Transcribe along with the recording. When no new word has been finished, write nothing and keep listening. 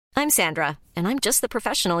I'm Sandra, and I'm just the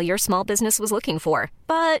professional your small business was looking for.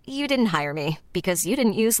 But you didn't hire me because you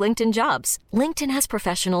didn't use LinkedIn Jobs. LinkedIn has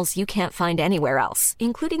professionals you can't find anywhere else,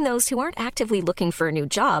 including those who aren't actively looking for a new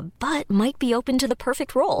job, but might be open to the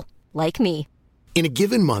perfect role, like me. In a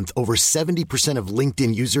given month, over 70% of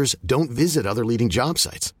LinkedIn users don't visit other leading job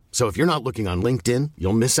sites. So if you're not looking on LinkedIn,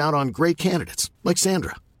 you'll miss out on great candidates like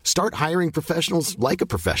Sandra. Start hiring professionals like a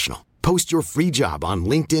professional. Post your free job on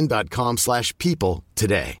linkedin.com/people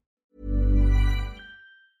today.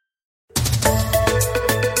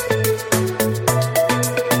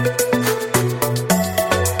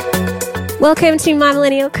 Welcome to My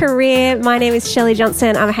Millennial Career. My name is Shelley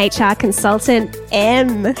Johnson. I'm a HR consultant.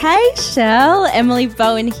 Hey, Shell. Emily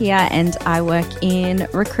Bowen here, and I work in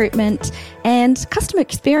recruitment and customer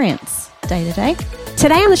experience day to day.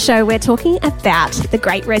 Today on the show, we're talking about the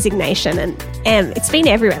Great Resignation, and it's been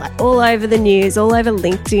everywhere, like all over the news, all over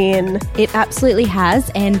LinkedIn. It absolutely has,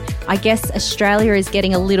 and I guess Australia is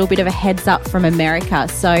getting a little bit of a heads up from America.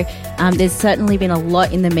 So there's certainly been a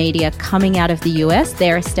lot in the media coming out of the US.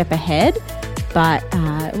 They're a step ahead, but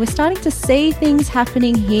we're starting to see things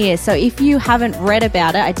happening here. So if you haven't read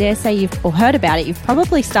about it, I dare say or heard about it, you've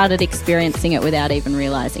probably started experiencing it without even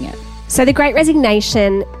realising it. So the Great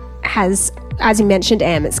Resignation has, as you mentioned,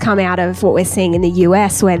 it's come out of what we're seeing in the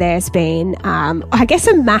US, where there's been, I guess,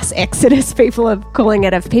 a mass exodus, people are calling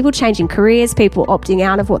it, of people changing careers, people opting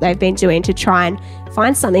out of what they've been doing to try and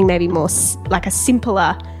find something maybe more like a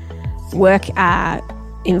simpler work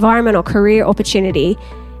environment or career opportunity.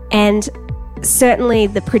 And certainly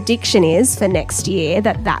the prediction is for next year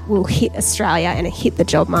that will hit Australia and hit the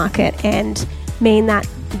job market and mean that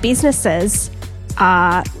businesses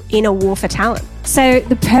are in a war for talent. So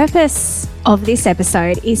the purpose of this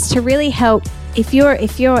episode is to really help, if you're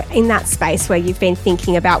in that space where you've been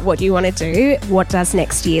thinking about what you want to do, what does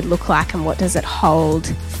next year look like and what does it hold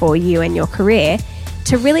for you and your career,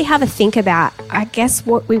 to really have a think about, I guess,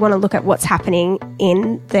 what we want to look at, what's happening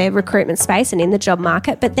in the recruitment space and in the job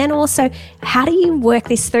market, but then also, how do you work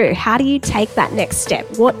this through? How do you take that next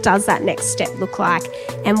step? What does that next step look like?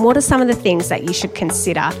 And what are some of the things that you should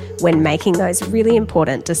consider when making those really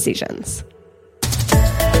important decisions?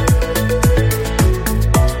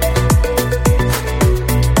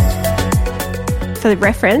 For the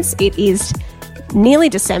reference, it is nearly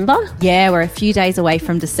December. Yeah, we're a few days away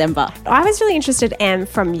from December. I was really interested, Em,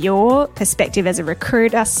 from your perspective as a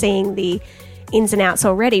recruiter, seeing the ins and outs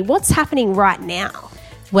already. What's happening right now?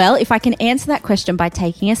 Well, if I can answer that question by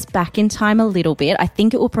taking us back in time a little bit, I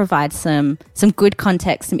think it will provide some good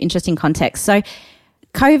context, some interesting context. So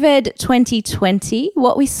COVID 2020,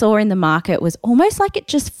 what we saw in the market was almost like it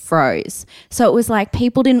just froze. So it was like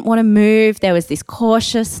people didn't want to move. There was this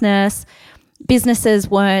cautiousness. Businesses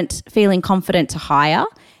weren't feeling confident to hire,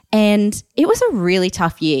 and it was a really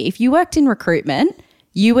tough year. If you worked in recruitment,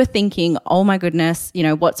 you were thinking, oh my goodness,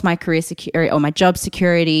 what's my career security or my job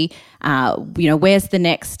security? Where's the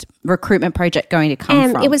next recruitment project going to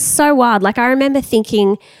come from? It was so wild. Like, I remember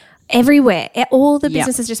thinking everywhere, all the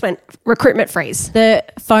businesses just went recruitment freeze. The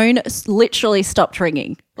phone literally stopped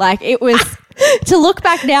ringing. Like, it was, to look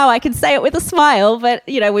back now, I can say it with a smile, but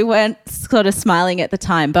we weren't sort of smiling at the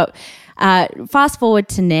time. But fast forward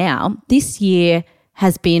to now, this year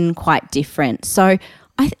has been quite different. So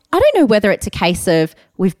I don't know whether it's a case of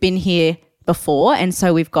we've been here before and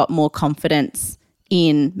so we've got more confidence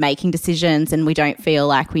in making decisions and we don't feel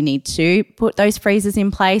like we need to put those freezes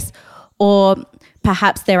in place, or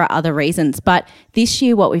perhaps there are other reasons. But this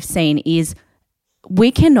year what we've seen is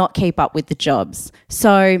we cannot keep up with the jobs.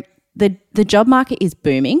 So the job market is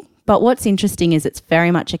booming. But what's interesting is it's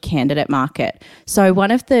very much a candidate market. So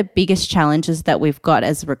one of the biggest challenges that we've got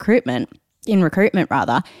as recruitment,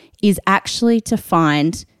 is actually to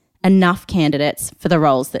find enough candidates for the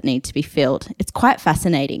roles that need to be filled. It's quite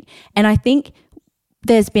fascinating. And I think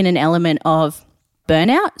there's been an element of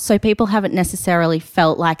burnout. So people haven't necessarily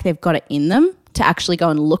felt like they've got it in them to actually go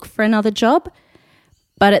and look for another job.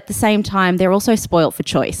 But at the same time, they're also spoilt for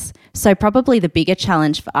choice. So probably the bigger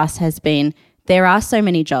challenge for us has been, there are so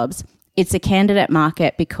many jobs. It's a candidate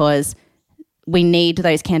market because we need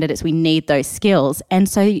those candidates, we need those skills. And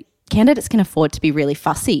so candidates can afford to be really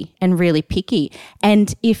fussy and really picky.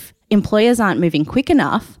 And if employers aren't moving quick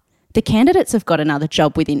enough, the candidates have got another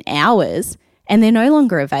job within hours and they're no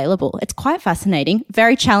longer available. It's quite fascinating,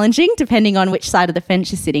 very challenging depending on which side of the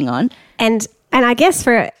fence you're sitting on. And I guess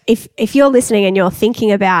for if you're listening and you're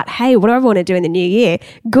thinking about, hey, what do I want to do in the new year?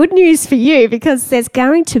 Good news for you, because there's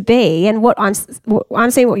going to be, and what I'm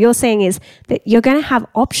seeing, what you're saying is that you're going to have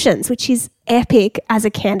options, which is epic as a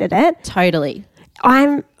candidate. Totally.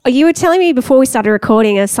 I'm You were telling me before we started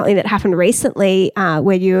recording of something that happened recently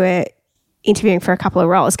where you were interviewing for a couple of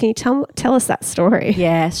roles. Can you tell us that story?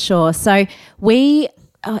 Yeah, sure. So we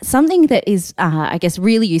something that is, I guess,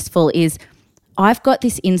 really useful is I've got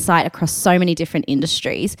this insight across so many different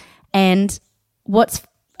industries, and what's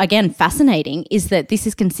again fascinating is that this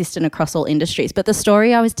is consistent across all industries. But the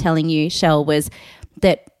story I was telling you, Shell, was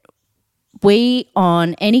that we,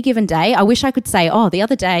 on any given day, I wish I could say, oh, the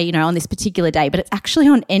other day, you know, on this particular day, but it's actually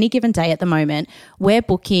on any given day at the moment, we're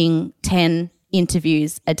booking 10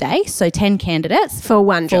 interviews a day, so 10 candidates. For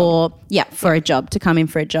one job. For a job, to come in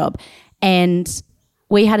for a job. And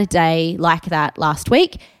we had a day like that last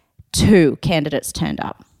week. 2 candidates turned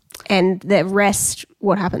up. And the rest,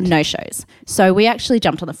 what happened? No shows. So we actually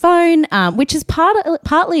jumped on the phone, which is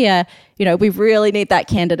partly a, you know, we really need that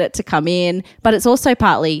candidate to come in, but it's also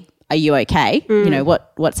partly, are you okay? You know,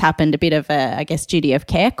 what's happened, a bit of a, I guess, duty of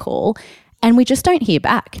care call. And we just don't hear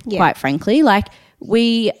back, quite frankly. Like,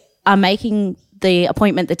 we are making the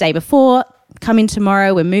appointment the day before, come in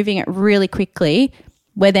tomorrow, we're moving it really quickly.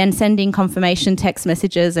 We're then sending confirmation text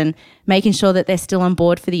messages and making sure that they're still on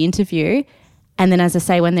board for the interview. And then, as I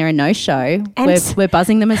say, when they're a no-show, we're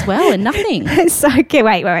buzzing them as well and nothing. So, okay,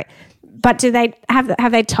 wait. But do they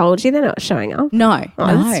have they told you they're not showing up? No.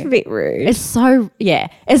 That's a bit rude. It's so,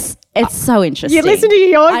 it's so interesting. You listen to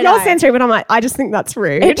your sensory, but I'm like, I just think that's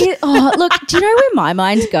rude. Look, do you know where my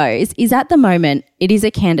mind goes? Is at the moment, it is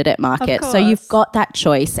a candidate market. So you've got that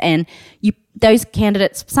choice, and those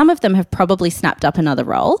candidates, some of them have probably snapped up another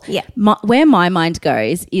role. Yeah. Where my mind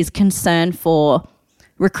goes is concern for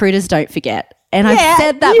recruiters don't forget. And I've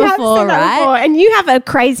said that before, right? Before. And you have a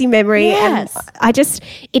crazy memory. Yes. And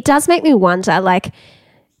it does make me wonder, like,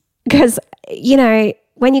 because, you know,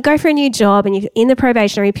 when you go for a new job and you're in the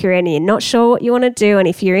probationary period and you're not sure what you want to do and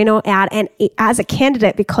if you're in or out, and as a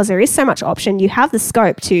candidate, because there is so much option, you have the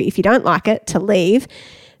scope to, if you don't like it, to leave.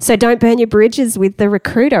 So don't burn your bridges with the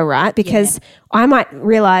recruiter, right? Because I might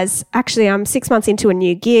realise, actually, I'm 6 months into a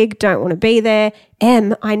new gig, don't want to be there.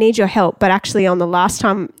 I need your help. But actually on the last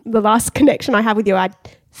connection I had with you, I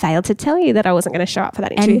failed to tell you that I wasn't going to show up for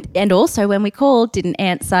that interview. And also when we called, didn't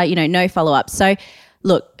answer, you know, no follow-up. So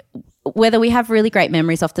look, whether we have really great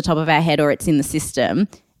memories off the top of our head or it's in the system,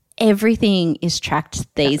 everything is tracked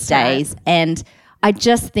these days. Right. And I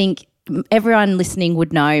just think everyone listening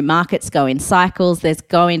would know markets go in cycles. There's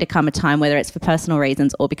going to come a time, whether it's for personal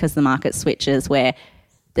reasons or because the market switches, where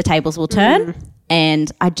the tables will turn.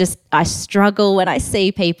 And I struggle when I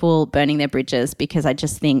see people burning their bridges, because I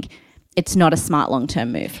just think it's not a smart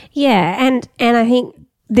long-term move. Yeah, and I think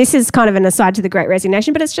this is kind of an aside to the Great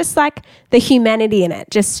Resignation, but it's just like the humanity in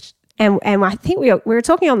it. And I think we were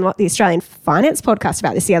talking on the Australian Finance podcast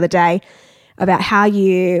about this the other day, about how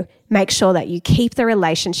you make sure that you keep the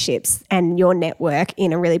relationships and your network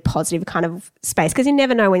in a really positive kind of space, because you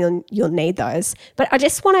never know when you'll need those. But I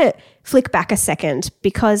just want to flick back a second,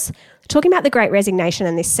 because talking about the Great Resignation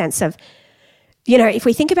and this sense of, you know, if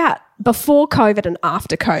we think about before COVID and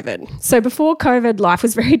after COVID. So before COVID, life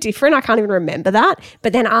was very different. I can't even remember that.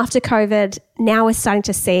 But then after COVID, now we're starting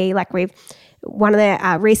to see, like, one of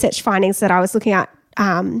the research findings that I was looking at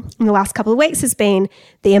in the last couple of weeks has been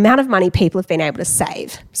the amount of money people have been able to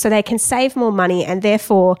save. So they can save more money and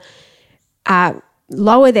therefore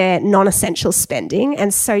lower their non-essential spending.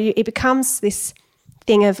 And so it becomes this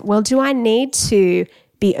thing of, well, do I need to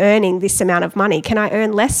be earning this amount of money? Can I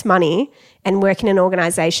earn less money and work in an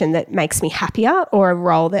organisation that makes me happier, or a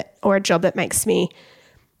role or a job that makes me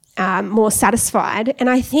more satisfied? And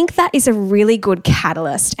I think that is a really good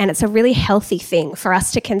catalyst, and it's a really healthy thing for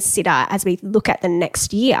us to consider as we look at the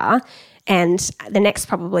next year and the next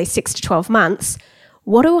probably 6 to 12 months.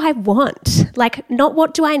 What do I want? Like, not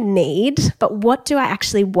what do I need, but what do I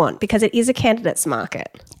actually want? Because it is a candidate's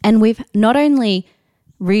market. And we've not only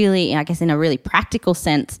really, I guess in a really practical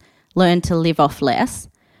sense, learned to live off less,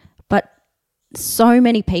 but so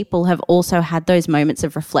many people have also had those moments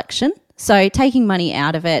of reflection. So taking money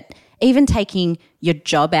out of it, even taking your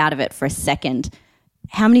job out of it for a second.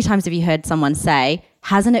 How many times have you heard someone say,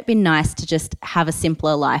 hasn't it been nice to just have a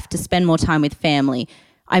simpler life, to spend more time with family?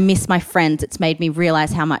 I miss my friends. It's made me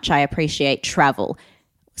realise how much I appreciate travel.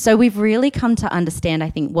 So we've really come to understand,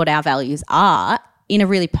 I think, what our values are in a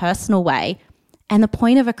really personal way. And the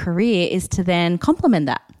point of a career is to then complement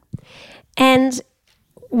that. And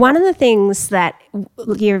one of the things that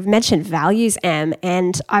you've mentioned, values, Em,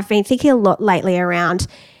 and I've been thinking a lot lately around,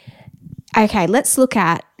 okay, let's look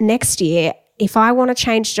at next year. If I want to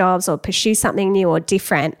change jobs or pursue something new or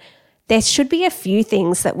different, there should be a few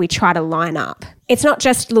things that we try to line up. It's not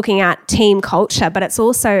just looking at team culture, but it's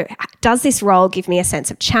also, does this role give me a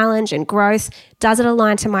sense of challenge and growth? Does it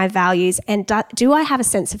align to my values? And do I have a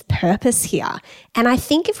sense of purpose here? And I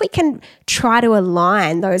think if we can try to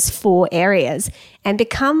align those 4 areas and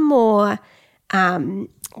become more,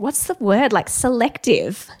 what's the word, like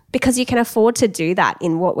selective, because you can afford to do that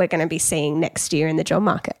in what we're going to be seeing next year in the job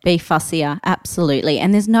market. Be fussier, absolutely.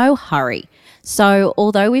 And there's no hurry. So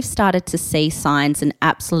although we've started to see signs and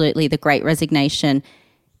absolutely the great resignation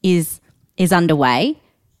is underway,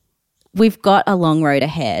 we've got a long road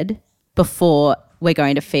ahead before we're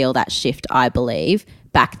going to feel that shift, I believe,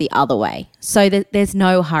 back the other way. So there's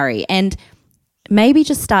no hurry. And maybe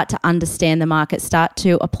just start to understand the market, start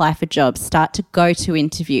to apply for jobs, start to go to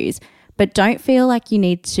interviews, but don't feel like you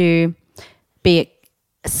need to be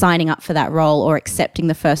signing up for that role or accepting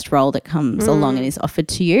the first role that comes along and is offered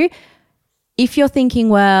to you. If you're thinking,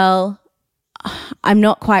 well, I'm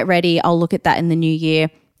not quite ready, I'll look at that in the new year,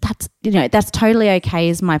 that's totally okay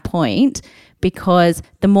is my point, because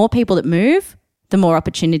the more people that move, the more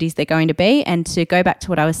opportunities they're going to be. And to go back to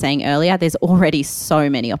what I was saying earlier, there's already so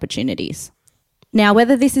many opportunities. Now,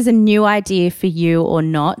 whether this is a new idea for you or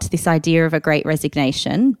not, this idea of a great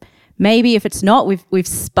resignation, maybe if it's not, we've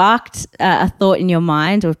sparked a thought in your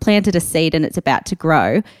mind, or we've planted a seed and it's about to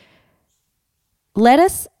grow. Let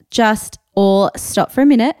us just all stop for a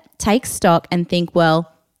minute, take stock and think, well,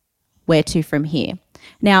 where to from here?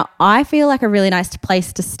 Now, I feel like a really nice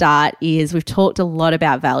place to start is we've talked a lot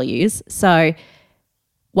about values. So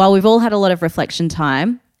while we've all had a lot of reflection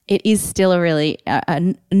time, it is still a really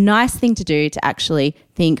a nice thing to do to actually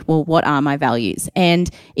think, well, what are my values? And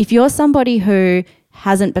if you're somebody who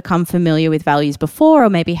hasn't become familiar with values before, or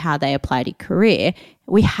maybe how they apply to your career,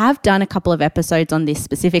 we have done a couple of episodes on this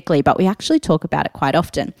specifically, but we actually talk about it quite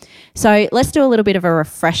often. So let's do a little bit of a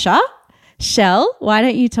refresher. Shell, why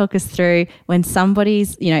don't you talk us through when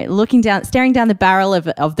somebody's, staring down the barrel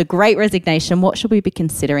of the great resignation, what should we be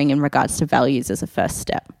considering in regards to values as a first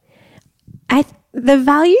step? The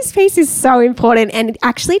values piece is so important, and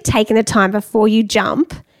actually taking the time before you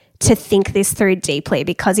jump to think this through deeply,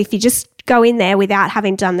 because if you just go in there without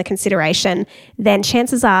having done the consideration, then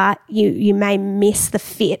chances are you may miss the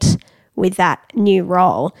fit with that new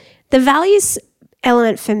role. The values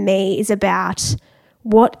element for me is about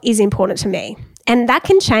what is important to me. And that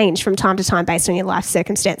can change from time to time based on your life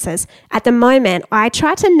circumstances. At the moment, I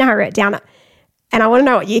try to narrow it down, and I want to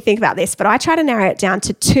know what you think about this, but I try to narrow it down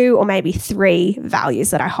to 2 or maybe 3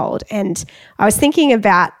 values that I hold. And I was thinking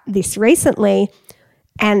about this recently,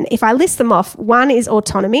 and if I list them off, 1 is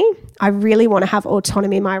autonomy. I really want to have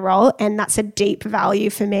autonomy in my role, and that's a deep value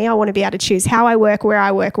for me. I want to be able to choose how I work, where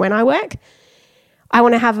I work, when I work. I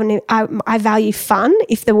want to have I value fun.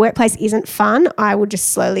 If the workplace isn't fun, I would just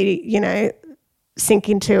slowly, sink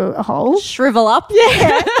into a hole. Shrivel up.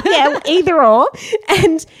 Yeah, either or.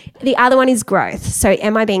 And the other one is growth. So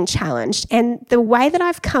am I being challenged? And the way that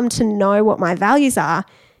I've come to know what my values are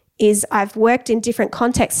is I've worked in different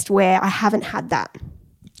contexts where I haven't had that.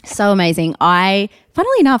 So amazing.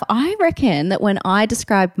 Funnily enough, I reckon that when I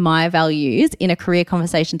describe my values in a career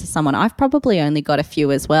conversation to someone, I've probably only got a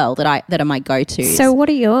few as well that are my go-tos. So what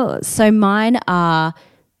are yours? So mine are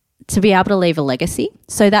to be able to leave a legacy.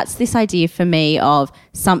 So that's this idea for me of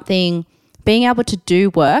being able to do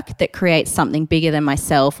work that creates something bigger than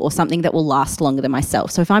myself, or something that will last longer than myself.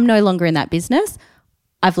 So if I'm no longer in that business,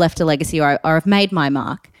 I've left a legacy, or I've made my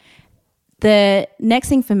mark. The next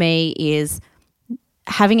thing for me is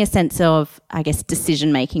having a sense of, I guess,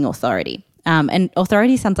 decision-making authority. And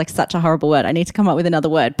authority sounds like such a horrible word. I need to come up with another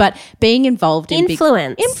word. But being involved in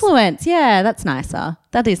influence. Influence, yeah, that's nicer.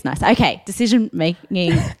 That is nice. Okay,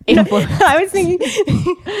 decision-making influence. I was thinking,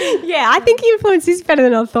 I think influence is better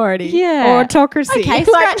than authority. Yeah. Or autocracy. Okay,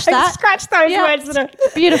 scratch that. Scratch those words. That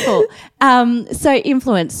are beautiful. So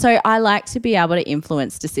influence. So I like to be able to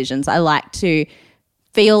influence decisions. I like to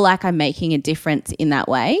feel like I'm making a difference in that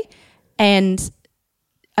way. And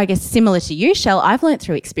I guess similar to you, Shell, I've learned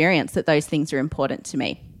through experience that those things are important to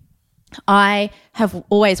me. I have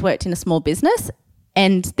always worked in a small business,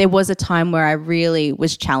 and there was a time where I really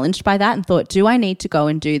was challenged by that and thought, do I need to go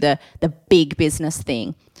and do the big business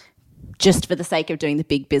thing just for the sake of doing the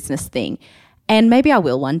big business thing? And maybe I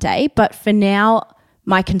will one day, but for now,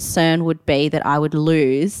 my concern would be that I would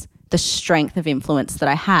lose the strength of influence that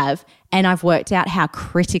I have. And I've worked out how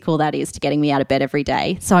critical that is to getting me out of bed every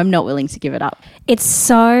day. So I'm not willing to give it up. It's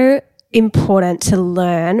so important to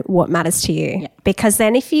learn what matters to you, because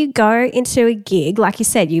then if you go into a gig, like you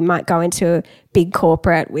said, you might go into a big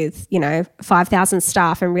corporate with, 5,000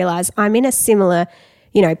 staff and realize I'm in a similar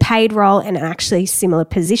paid role and an actually similar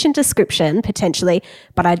position description potentially,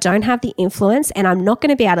 but I don't have the influence and I'm not going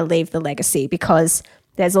to be able to leave the legacy because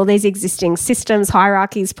there's all these existing systems,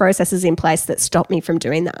 hierarchies, processes in place that stop me from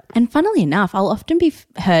doing that. And funnily enough, I'll often be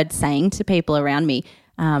heard saying to people around me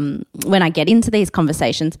when I get into these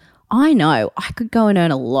conversations, I know I could go and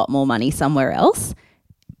earn a lot more money somewhere else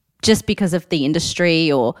just because of the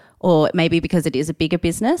industry or maybe because it is a bigger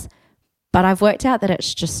business. But I've worked out that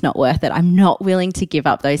it's just not worth it. I'm not willing to give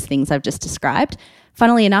up those things I've just described.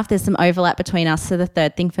 Funnily enough, there's some overlap between us. So the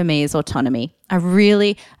third thing for me is autonomy. I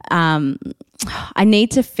really, I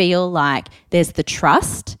need to feel like there's the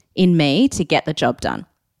trust in me to get the job done.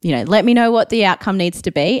 Let me know what the outcome needs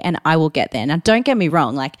to be and I will get there. Now, don't get me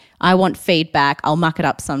wrong. I want feedback. I'll muck it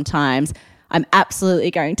up sometimes. I'm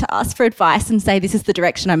absolutely going to ask for advice and say, this is the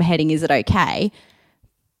direction I'm heading. Is it okay?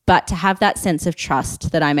 But to have that sense of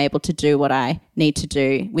trust that I'm able to do what I need to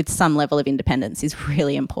do with some level of independence is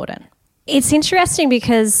really important. It's interesting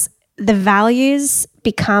because the values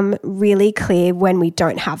become really clear when we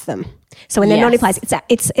don't have them. So when they're not in place,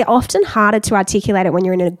 it's often harder to articulate it when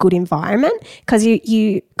you're in a good environment because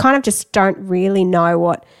you kind of just don't really know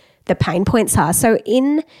what the pain points are. So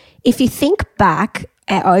if you think back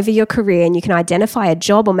over your career and you can identify a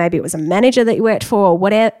job, or maybe it was a manager that you worked for or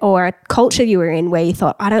whatever, or a culture you were in where you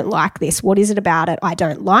thought, I don't like this. What is it about it I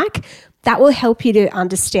don't like? That will help you to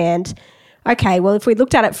understand, okay, well, if we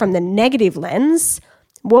looked at it from the negative lens,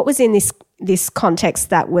 what was in this context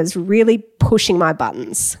that was really pushing my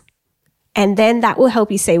buttons? And then that will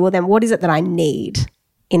help you see, well, then what is it that I need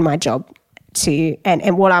in my job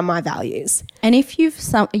and what are my values? And if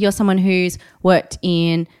you're someone who's worked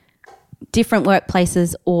in different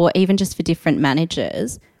workplaces or even just for different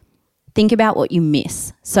managers, think about what you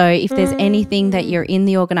miss. So if there's anything that you're in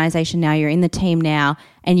the organisation now, you're in the team now,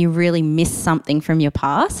 and you really miss something from your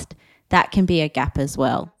past, that can be a gap as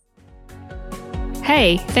well.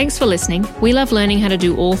 Hey, thanks for listening. We love learning how to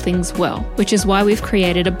do all things well, which is why we've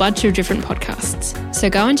created a bunch of different podcasts. So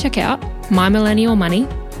go and check out My Millennial Money,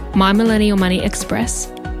 My Millennial Money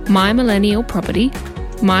Express, My Millennial Property,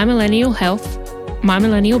 My Millennial Health, My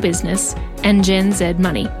Millennial Business, and Gen Z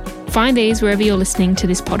Money. Find these wherever you're listening to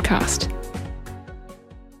this podcast.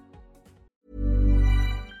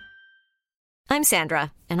 I'm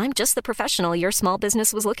Sandra, and I'm just the professional your small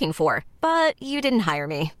business was looking for. But you didn't hire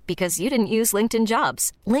me because you didn't use LinkedIn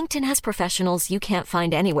Jobs. LinkedIn has professionals you can't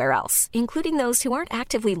find anywhere else, including those who aren't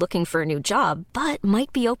actively looking for a new job, but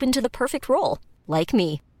might be open to the perfect role, like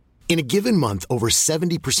me. In a given month, over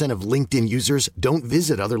 70% of LinkedIn users don't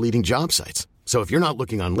visit other leading job sites. So if you're not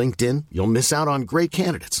looking on LinkedIn, you'll miss out on great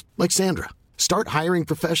candidates like Sandra. Start hiring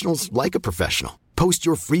professionals like a professional. Post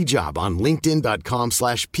your free job on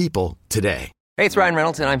linkedin.com/people today. Hey, it's Ryan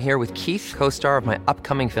Reynolds, and I'm here with Keith, co-star of my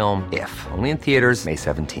upcoming film, If, only in theaters May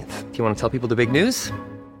 17th. Do you want to tell people the big news?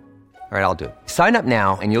 All right, I'll do it. Sign up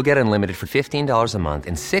now and you'll get unlimited for $15 a month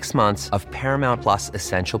and 6 months of Paramount Plus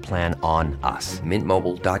Essential Plan on us.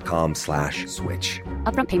 MintMobile.com/switch.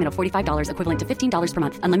 Upfront payment of $45 equivalent to $15 per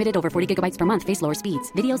month. Unlimited over 40 gigabytes per month. Face lower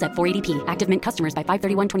speeds. Videos at 480p. Active Mint customers by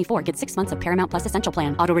 531.24 get 6 months of Paramount Plus Essential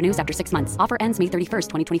Plan. Auto renews after 6 months. Offer ends May 31st,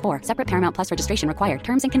 2024. Separate Paramount Plus registration required.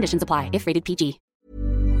 Terms and conditions apply if rated PG.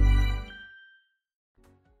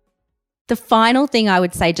 The final thing I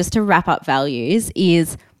would say, just to wrap up values,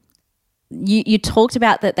 is you talked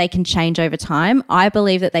about that they can change over time. I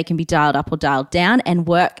believe that they can be dialed up or dialed down, and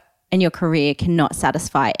work and your career cannot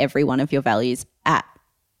satisfy every one of your values at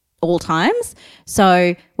all times.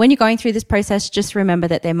 So when you're going through this process, just remember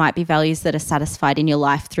that there might be values that are satisfied in your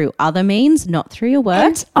life through other means, not through your work.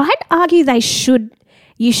 And I'd argue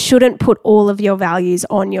you shouldn't put all of your values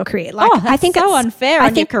on your career. I think so unfair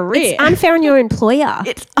on your career. It's unfair on your employer.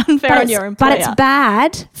 It's unfair on your employer. But it's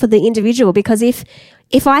bad for the individual, because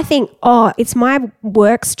if I think, it's my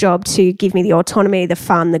work's job to give me the autonomy, the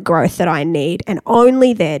fun, the growth that I need, and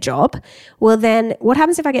only their job, well then what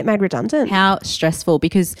happens if I get made redundant? How stressful,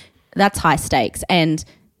 because that's high stakes, and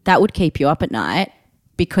that would keep you up at night,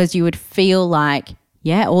 because you would feel like,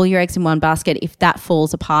 all your eggs in one basket. If that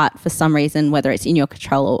falls apart for some reason, whether it's in your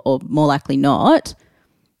control or more likely not,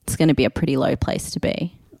 it's going to be a pretty low place to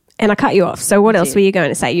be. And I cut you off. So what else were you going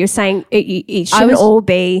to say? You're saying it shouldn't all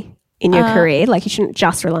be in your career, like you shouldn't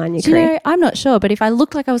just rely on your career. I'm not sure, but if I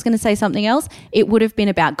looked like I was going to say something else, it would have been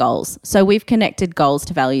about goals. So we've connected goals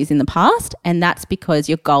to values in the past, and that's because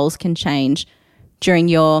your goals can change during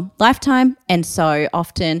your lifetime, and so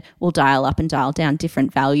often we'll dial up and dial down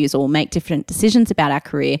different values or make different decisions about our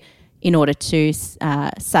career in order to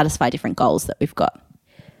satisfy different goals that we've got.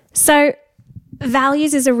 So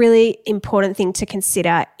values is a really important thing to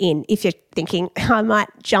consider if you're thinking, I might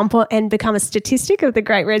jump on and become a statistic of the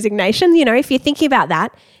Great Resignation. You know, if you're thinking about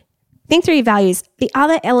that, think through your values. The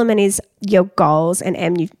other element is your goals. And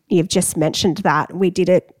Em, you've just mentioned that. We did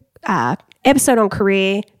a episode on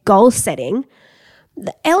career goal setting.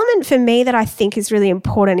 The element for me that I think is really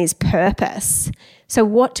important is purpose. So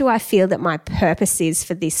what do I feel that my purpose is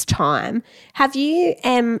for this time? Have you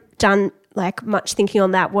done like much thinking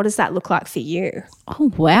on that? What does that look like for you?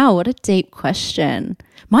 Oh, wow. What a deep question.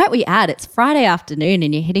 Might we add, it's Friday afternoon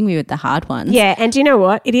and you're hitting me with the hard ones. Yeah. And do you know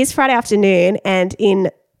what? It is Friday afternoon and in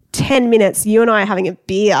 10 minutes, you and I are having a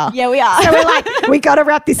beer. Yeah, we are. So we're like, we got to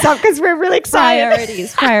wrap this up because we're really excited.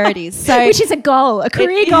 Priorities. So, which is a goal, a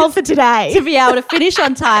career goal for today. To be able to finish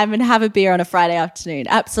on time and have a beer on a Friday afternoon.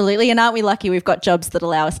 Absolutely. And aren't we lucky we've got jobs that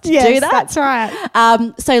allow us to do that? That's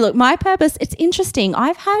right. So look, my purpose, it's interesting.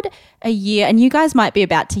 I've had a year, and you guys might be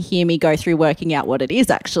about to hear me go through working out what it is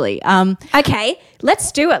actually. Okay,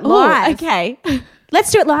 let's do it live. Okay.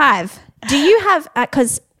 Let's do it live. Do you have,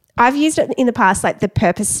 because I've used it in the past, like the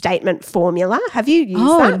purpose statement formula. Have you used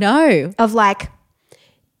that? Oh, no. Of like,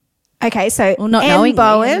 okay, so not M. knowingly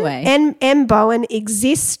Bowen, anyway. M. Bowen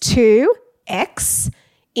exists to X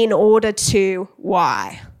in order to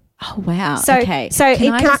Y. Oh, wow. So- okay. so can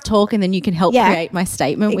it I can't- just talk and then you can help create my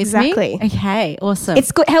statement exactly. with me? Okay, awesome.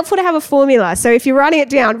 It's good, helpful to have a formula. So if you're writing it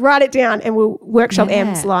down, write it down and we'll workshop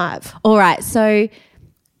M's live. All right, so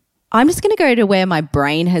I'm just going to go to where my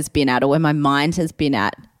brain has been at or where my mind has been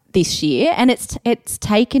at this year, and it's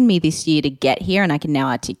taken me this year to get here, and I can now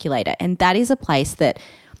articulate it. And that is a place that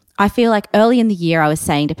I feel like early in the year I was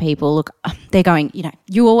saying to people, look, they're going, you know,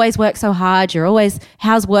 you always work so hard, you're always,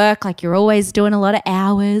 how's work? Like you're always doing a lot of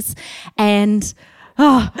hours. And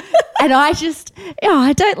and I just,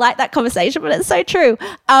 I don't like that conversation, but it's so true.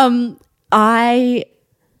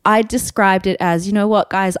 I described it as, you know what,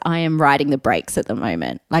 guys, I am riding the brakes at the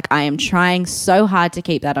moment. Like I am trying so hard to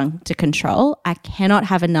keep that under control. I cannot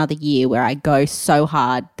have another year where I go so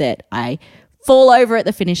hard that I fall over at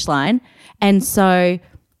the finish line. And so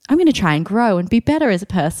I'm going to try and grow and be better as a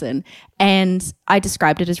person. And I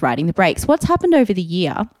described it as riding the brakes. What's happened over the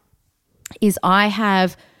year is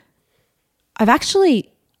I've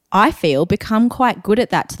actually, I feel, become quite good at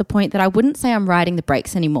that to the point that I wouldn't say I'm riding the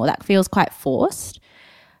brakes anymore. That feels quite forced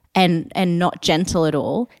and not gentle at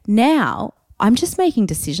all. Now I'm just making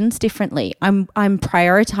decisions differently. I'm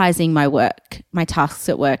prioritizing my work, my tasks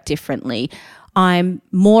at work differently. I'm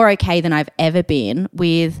more okay than I've ever been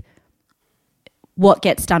with what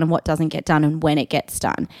gets done and what doesn't get done and when it gets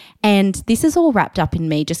done. And this is all wrapped up in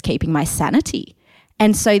me just keeping my sanity.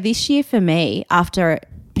 And so this year for me, after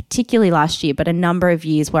particularly last year, but a number of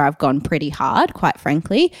years where I've gone pretty hard, quite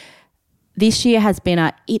frankly, this year has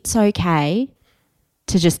been it's okay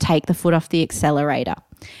to just take the foot off the accelerator.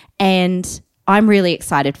 And I'm really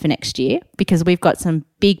excited for next year because we've got some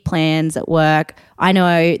big plans at work. I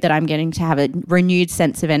know that I'm getting to have a renewed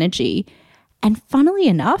sense of energy. And funnily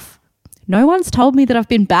enough, no one's told me that I've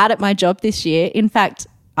been bad at my job this year. In fact,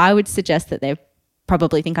 I would suggest that they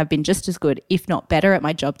probably think I've been just as good, if not better at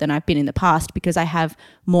my job than I've been in the past because I have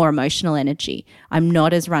more emotional energy. I'm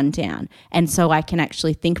not as run down. And so I can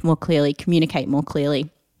actually think more clearly, communicate more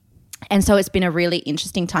clearly. And so it's been a really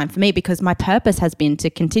interesting time for me because my purpose has been to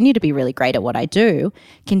continue to be really great at what I do,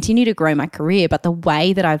 continue to grow my career. But the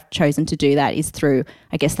way that I've chosen to do that is through,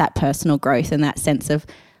 I guess, that personal growth and that sense of,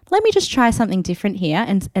 let me just try something different here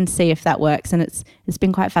and see if that works. And it's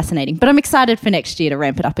been quite fascinating. But I'm excited for next year to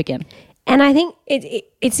ramp it up again. And I think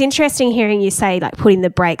it's interesting hearing you say like putting the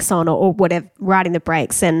brakes on or whatever, riding the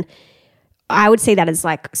brakes. And I would see that as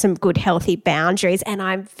like some good healthy boundaries. And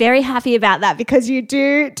I'm very happy about that because you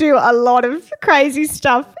do a lot of crazy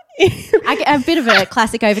stuff. I'm a bit of a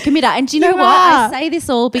classic overcommitter. And do you know what? I say this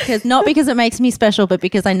all because not because it makes me special, but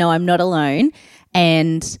because I know I'm not alone.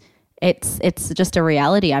 And it's just a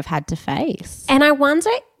reality I've had to face. And I wonder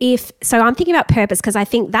so I'm thinking about purpose because I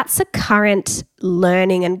think that's a current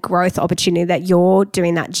learning and growth opportunity that you're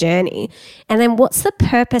doing that journey. And then what's the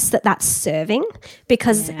purpose that's serving?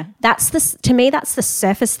 Because to me, that's the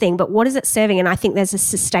surface thing, but what is it serving? And I think there's a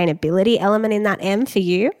sustainability element in that, M, for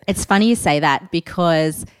you. It's funny you say that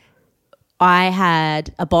because I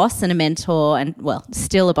had a boss and a mentor and, well,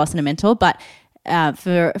 still a boss and a mentor, but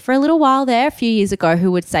for a little while there, a few years ago,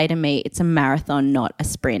 who would say to me, it's a marathon, not a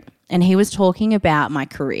sprint. And he was talking about my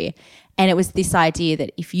career. And it was this idea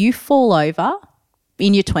that if you fall over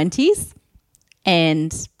in your 20s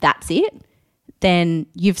and that's it, then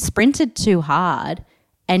you've sprinted too hard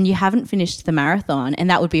and you haven't finished the marathon, and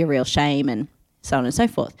that would be a real shame, and so on and so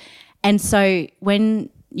forth. And so when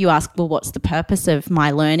you ask, well, what's the purpose of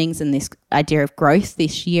my learnings and this idea of growth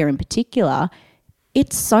this year in particular?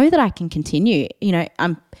 It's so that I can continue. You know,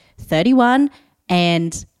 I'm 31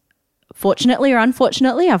 and fortunately or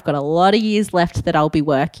unfortunately, I've got a lot of years left that I'll be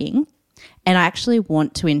working, and I actually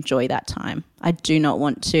want to enjoy that time. I do not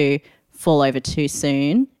want to fall over too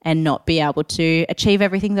soon and not be able to achieve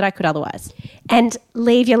everything that I could otherwise. And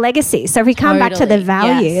leave your legacy. So if we come back to the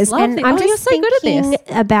values, yes. and I'm you're just so good at thinking this.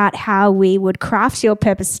 about how we would craft your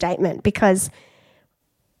purpose statement, because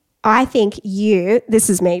I think this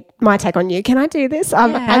is my take on you. Can I do this?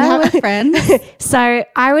 We're friends. So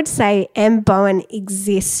I would say M. Bowen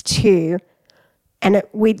exists to, and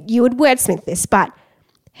you would wordsmith this, but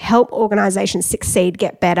help organisations succeed,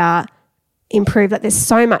 get better, improve. That there's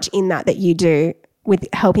so much in that you do with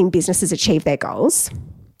helping businesses achieve their goals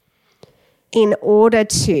in order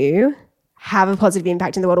to have a positive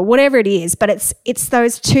impact in the world, or whatever it is. But it's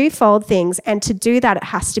those twofold things, and to do that, it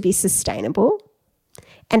has to be sustainable.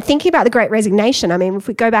 And thinking about the Great Resignation, I mean, if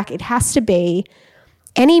we go back, it has to be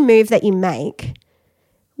any move that you make,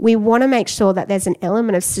 we want to make sure that there's an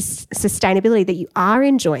element of sustainability, that you are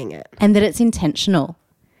enjoying it. And that it's intentional.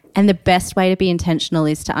 And the best way to be intentional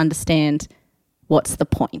is to understand what's the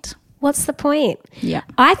point. What's the point? Yeah.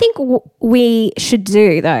 I think we should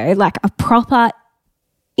do, though, like a proper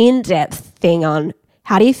in-depth thing on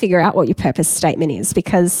how do you figure out what your purpose statement is,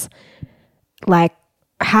 because like,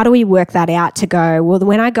 how do we work that out to go, well,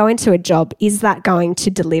 when I go into a job, is that going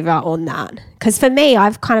to deliver on that? Because for me,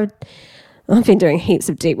 I've been doing heaps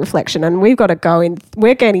of deep reflection, and we've got to go in.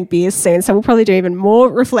 We're getting beers soon, so we'll probably do even more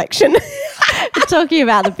reflection. We're talking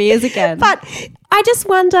about the beers again. But I just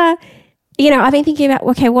wonder, I've been thinking about,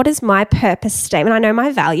 okay, what is my purpose statement? I know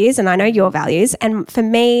my values and I know your values. And for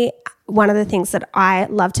me, one of the things that I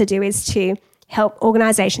love to do is to help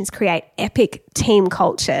organizations create epic team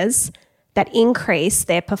cultures that increase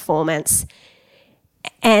their performance.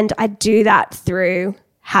 And I do that through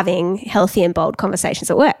having healthy and bold conversations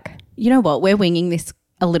at work. You know what? We're winging this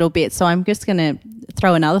a little bit, so I'm just going to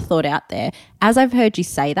throw another thought out there. As I've heard you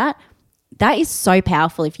say that is so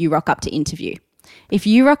powerful if you rock up to interview. If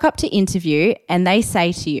you rock up to interview and they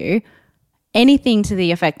say to you anything to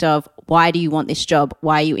the effect of, why do you want this job?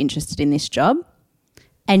 Why are you interested in this job?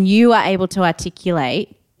 And you are able to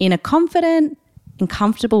articulate in a confident and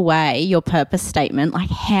comfortable way your purpose statement, like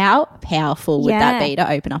how powerful would that be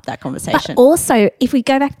to open up that conversation? But also, if we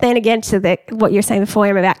go back then again to what you were saying before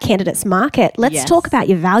about candidates market, let's talk about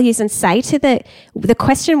your values and say to the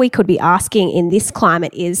question we could be asking in this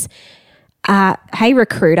climate is, hey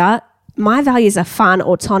recruiter, my values are fun,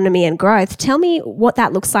 autonomy and growth. Tell me what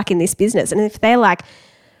that looks like in this business. And if they're like,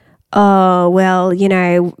 oh, well,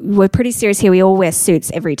 we're pretty serious here. We all wear suits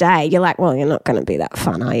every day. You're like, well, you're not going to be that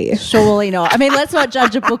fun, are you? Surely not. I mean, let's not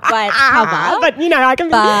judge a book by its cover. But, I can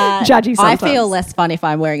be judgy sometimes. I feel less fun if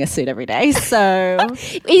I'm wearing a suit every day. So I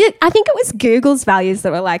think it was Google's values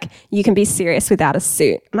that were like, you can be serious without a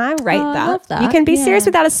suit. And I rate that. I love that. You can be serious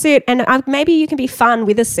without a suit, and maybe you can be fun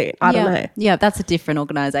with a suit. I don't know. Yeah, that's a different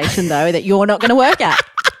organisation, though, that you're not going to work at.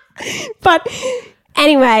 But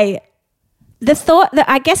anyway, the thought that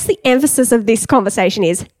I guess the emphasis of this conversation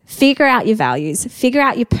is figure out your values, figure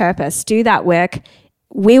out your purpose, do that work.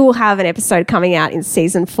 We will have an episode coming out in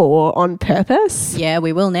season 4 on purpose. Yeah,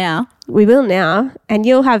 we will now. We will now. And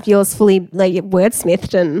you'll have yours fully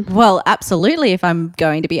wordsmithed and... Well, absolutely. If I'm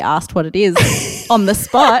going to be asked what it is on the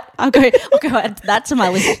spot, I'll go add that to my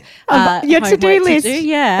list. Your to-do list.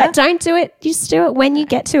 Yeah. But don't do it. Just do it when you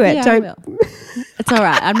get to it. Yeah, don't. I will. It's all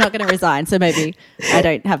right. I'm not going to resign, so maybe I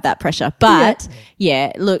don't have that pressure. But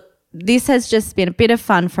yeah, look, this has just been a bit of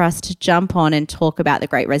fun for us to jump on and talk about the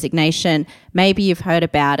Great Resignation. Maybe you've heard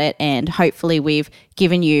about it, and hopefully we've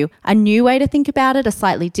given you a new way to think about it, a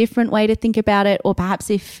slightly different way to think about it, or perhaps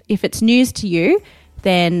if it's news to you,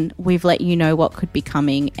 then we've let you know what could be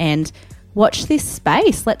coming. And watch this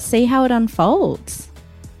space. Let's see how it unfolds.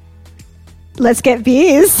 Let's get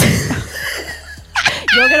beers.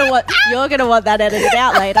 You're gonna want that edited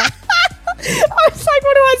out later. I was like,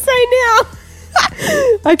 what do I say now?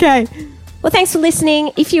 Okay. Well, thanks for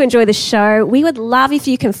listening. If you enjoy the show, we would love if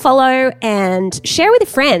you can follow and share with a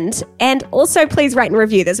friend. And also, please rate and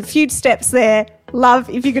review. There's a few steps there. Love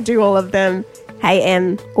if you could do all of them. Hey,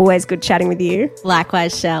 Em, always good chatting with you.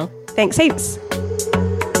 Likewise, Shell. Thanks heaps.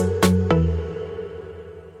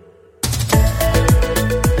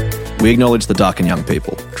 We acknowledge the Darkin young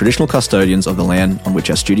people, traditional custodians of the land on which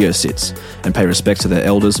our studio sits, and pay respect to their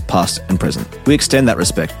elders, past and present. We extend that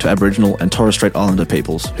respect to Aboriginal and Torres Strait Islander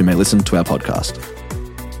peoples who may listen to our podcast.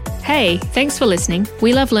 Hey, thanks for listening.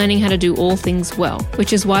 We love learning how to do all things well,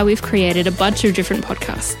 which is why we've created a bunch of different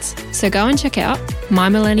podcasts. So go and check out My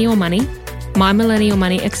Millennial Money, My Millennial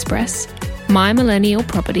Money Express, My Millennial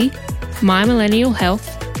Property, My Millennial Health,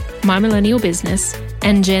 My Millennial Business,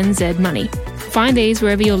 and Gen Z Money. Find these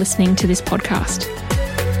wherever you're listening to this podcast.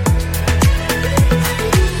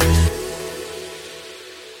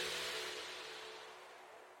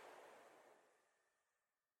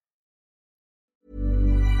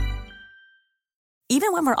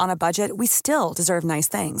 Even when we're on a budget, we still deserve nice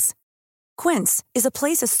things. Quince is a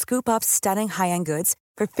place to scoop up stunning high-end goods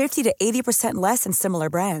for 50 to 80% less than similar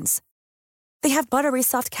brands. They have buttery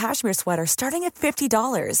soft cashmere sweaters starting at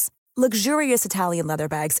 $50, luxurious Italian leather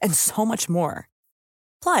bags, and so much more.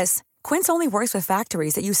 Plus, Quince only works with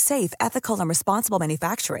factories that use safe, ethical, and responsible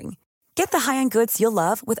manufacturing. Get the high-end goods you'll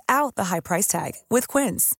love without the high price tag with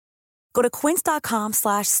Quince. Go to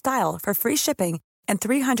quince.com/style for free shipping and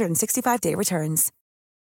 365-day returns.